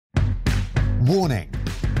Warning: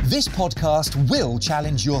 this podcast will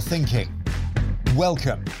challenge your thinking.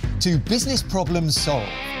 Welcome to Business Problems Solved.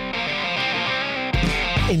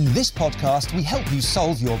 In this podcast, we help you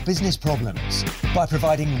solve your business problems by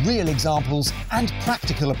providing real examples and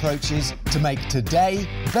practical approaches to make today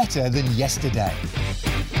better than yesterday.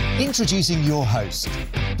 Introducing your host,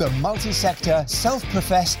 the multi-sector,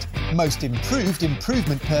 self-professed, most improved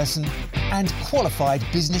improvement person and qualified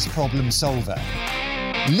business problem solver,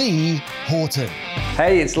 Lee Horton.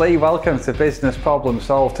 Hey, it's Lee. Welcome to Business Problem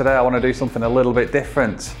Solved. Today I want to do something a little bit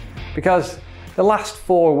different because the last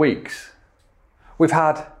 4 weeks we've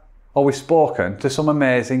spoken to some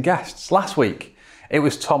amazing guests. Last week it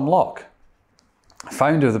was Tom Locke,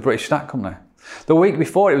 founder of the British Snack Company. The week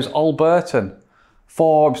before it was Ol Burton,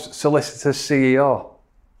 Forbes Solicitors CEO.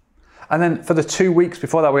 And then for the 2 weeks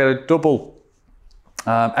before that we had a double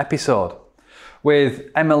episode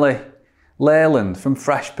with Emily Leyland from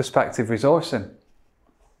Fresh Perspective Resourcing.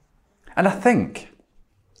 And I think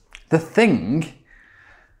the thing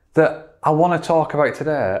that I want to talk about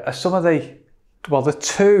today are some of the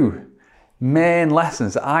two main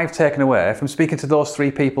lessons that I've taken away from speaking to those 3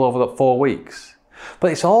 people over the 4 weeks.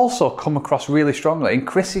 But it's also come across really strongly in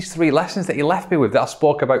Chris's 3 lessons that he left me with that I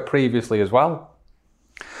spoke about previously as well.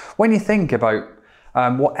 When you think about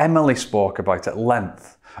what Emily spoke about at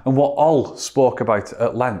length and what Ol spoke about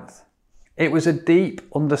at length, it was a deep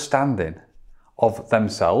understanding of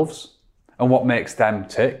themselves and what makes them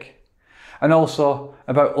tick, and also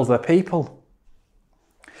about other people.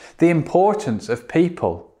 The importance of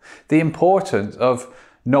people, the importance of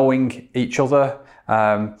knowing each other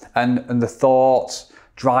and the thoughts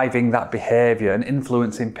driving that behaviour and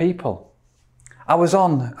influencing people. I was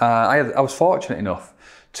fortunate enough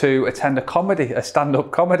to attend a stand-up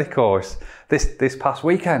comedy course this past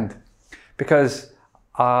weekend because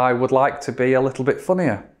I would like to be a little bit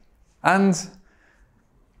funnier. And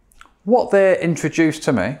what they introduced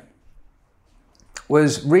to me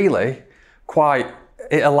was really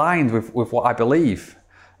it aligned with what I believe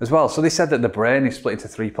as well. So they said that the brain is split into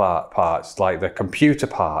 3 parts, like the computer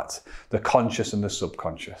part, the conscious and the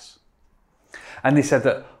subconscious. And they said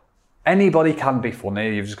that anybody can be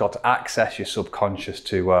funny, you've just got to access your subconscious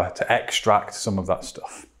to extract some of that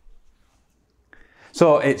stuff.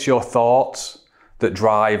 So it's your thoughts that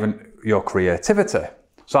drive your creativity.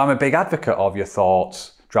 So I'm a big advocate of your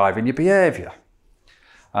thoughts driving your behaviour.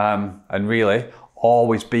 And really,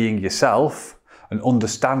 always being yourself and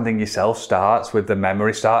understanding yourself starts with the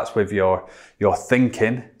memory, starts with your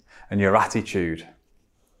thinking and your attitude.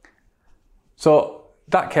 So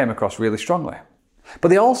that came across really strongly. But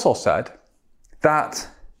they also said that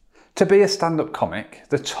to be a stand-up comic,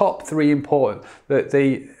 the top 3 important,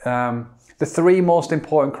 the 3 most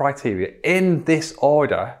important criteria in this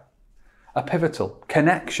order are pivotal: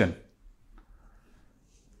 connection,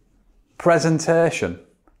 presentation,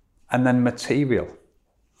 and then material.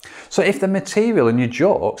 So if the material in your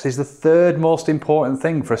jokes is the 3rd most important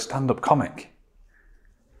thing for a stand-up comic,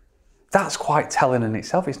 that's quite telling in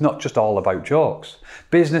itself. It's not just all about jokes.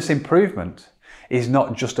 Business improvement is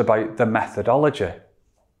not just about the methodology.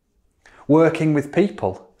 Working with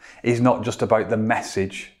people is not just about the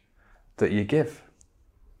message that you give.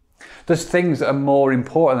 There's things that are more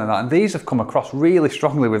important than that, and these have come across really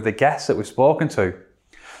strongly with the guests that we've spoken to.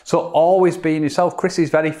 So always being yourself.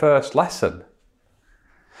 Chris's very first lesson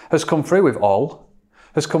has come through with Ol,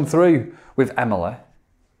 has come through with Emily,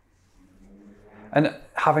 and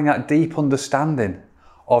having that deep understanding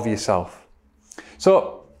of yourself.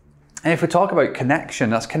 So if we talk about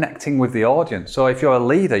connection, that's connecting with the audience. So if you're a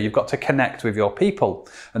leader, you've got to connect with your people,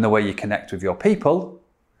 and the way you connect with your people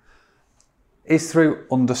is through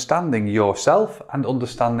understanding yourself and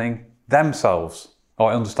understanding themselves,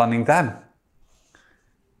 or understanding them.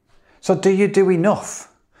 So do you do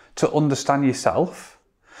enough to understand yourself?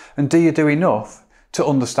 And do you do enough to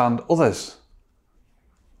understand others?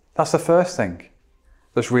 That's the first thing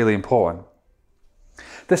that's really important.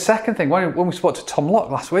 The second thing, when we spoke to Tom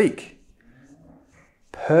Locke last week,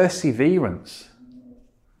 perseverance,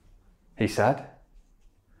 he said.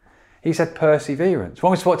 He said perseverance.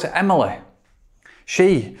 When we spoke to Emily,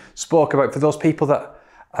 she spoke about, for those people that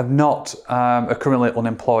are currently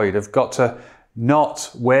unemployed, have got to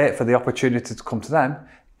not wait for the opportunity to come to them,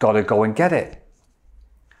 got to go and get it.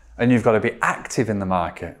 And you've got to be active in the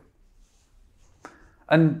market.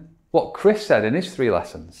 And what Chris said in his 3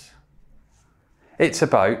 lessons, it's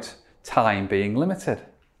about time being limited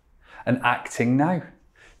and acting now,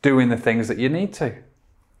 doing the things that you need to.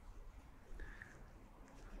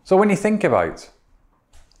 So when you think about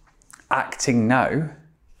acting now,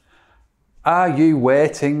 are you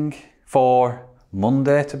waiting for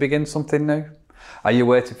Monday to begin something new? Are you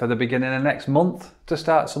waiting for the beginning of next month to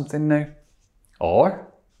start something new? Or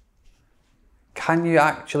can you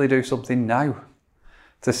actually do something now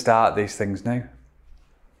to start these things new?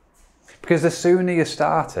 Because the sooner you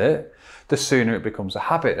start it, the sooner it becomes a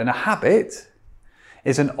habit. And a habit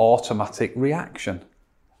is an automatic reaction.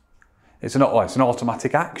 It's an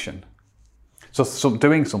automatic action. So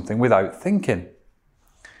doing something without thinking.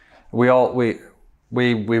 We run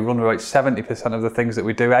about 70% of the things that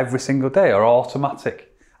we do every single day are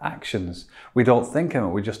automatic actions. We don't think of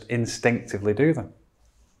them, we just instinctively do them.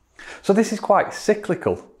 So this is quite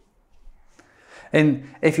cyclical.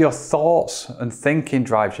 If your thoughts and thinking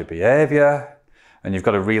drives your behaviour, and you've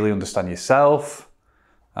got to really understand yourself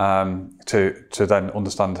to then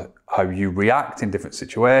understand how you react in different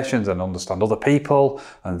situations and understand other people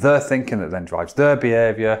and their thinking that then drives their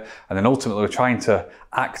behaviour, and then ultimately we're trying to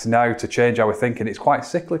act now to change our thinking. It's quite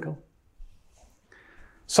cyclical.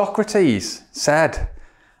 Socrates said,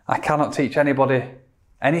 I cannot teach anybody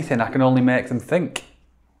anything, I can only make them think.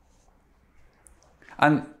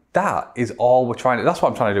 And that is all that's what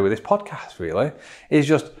I'm trying to do with this podcast really, is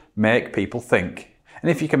just make people think. And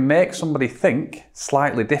if you can make somebody think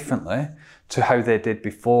slightly differently to how they did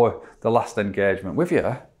before the last engagement with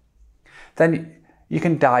you, then you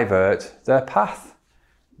can divert their path.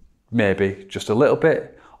 Maybe just a little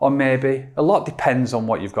bit, or maybe a lot, depends on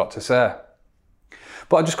what you've got to say.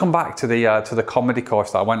 But I'll just come back to the comedy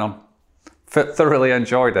course that I went on. Thoroughly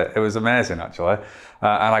enjoyed it. It was amazing actually.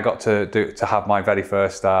 And I got to have my very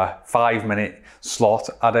first 5-minute slot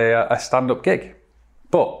at a stand-up gig.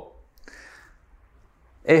 But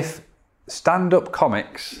if stand-up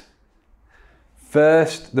comics,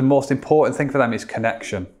 first, the most important thing for them is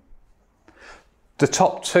connection. The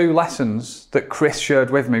top 2 lessons that Chris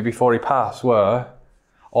shared with me before he passed were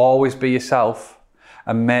always be yourself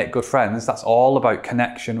and make good friends. That's all about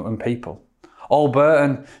connection and people. Al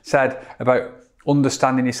Burton said about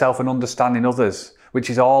understanding yourself and understanding others, which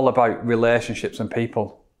is all about relationships and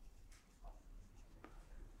people.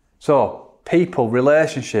 So, people,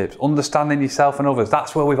 relationships, understanding yourself and others,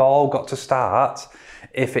 that's where we've all got to start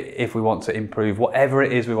if we want to improve, whatever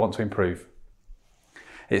it is we want to improve.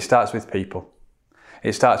 It starts with people.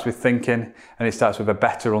 It starts with thinking, and it starts with a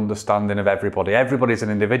better understanding of everybody. Everybody's an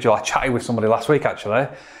individual. I chatted with somebody last week actually,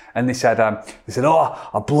 and they said, oh,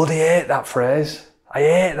 I bloody hate that phrase. I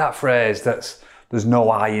hate that phrase there's no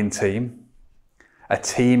I in team. A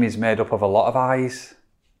team is made up of a lot of I's,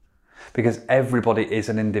 because everybody is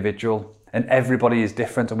an individual and everybody is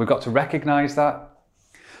different, and we've got to recognise that.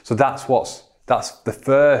 So that's the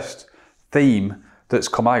first theme that's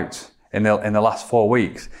come out in the last 4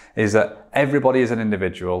 weeks, is that everybody is an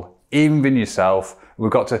individual, even yourself.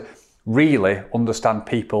 We've got to really understand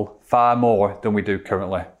people far more than we do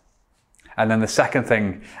currently. And then the second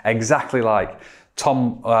thing, exactly like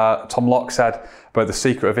Tom Locke said about the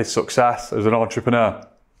secret of his success as an entrepreneur,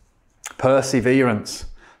 perseverance,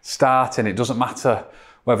 starting. It doesn't matter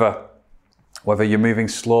whether you're moving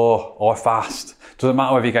slow or fast. It doesn't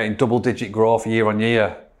matter whether you're getting double-digit growth year on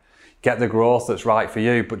year. Get the growth that's right for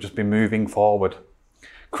you, but just be moving forward.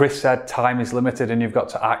 Chris said time is limited and you've got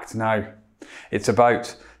to act now. It's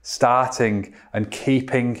about starting and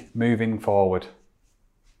keeping moving forward.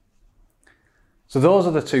 So those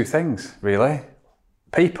are the 2 things, really.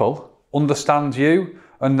 People, understand you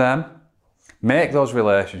and them, make those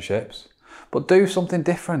relationships, but do something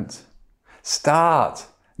different. Start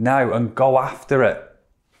now and go after it.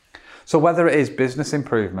 So whether it is business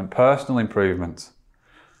improvement, personal improvement,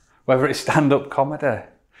 whether it's stand-up comedy,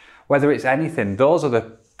 whether it's anything, those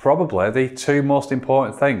are probably the 2 most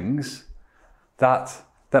important things that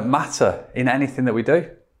matter in anything that we do.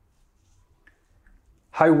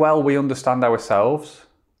 How well we understand ourselves,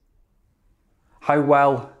 how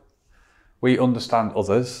well we understand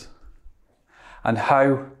others, and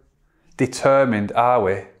how determined are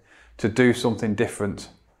we to do something different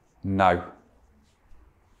now.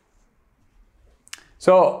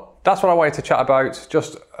 So that's what I wanted to chat about,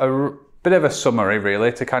 just a bit of a summary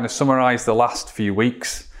really, to kind of summarise the last few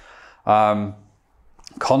weeks.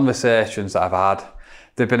 Conversations that I've had.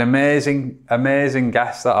 They've been amazing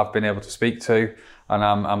guests that I've been able to speak to, and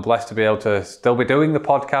I'm blessed to be able to still be doing the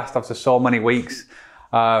podcast after so many weeks.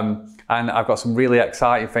 And I've got some really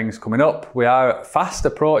exciting things coming up. We are fast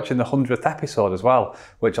approaching the 100th episode as well,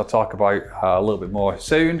 which I'll talk about a little bit more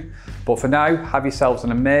soon. But for now, have yourselves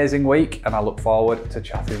an amazing week, and I look forward to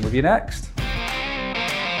chatting with you next.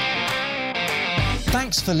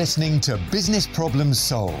 Thanks for listening to Business Problems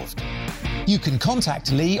Solved. You can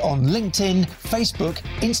contact Lee on LinkedIn, Facebook,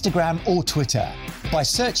 Instagram or Twitter by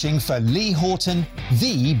searching for Lee Horton,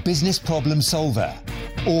 the Business Problem Solver.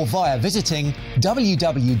 or via visiting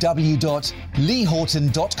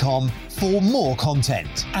www.leehorton.com for more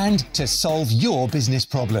content and to solve your business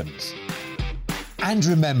problems. And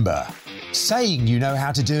remember, saying you know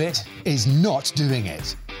how to do it is not doing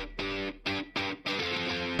it.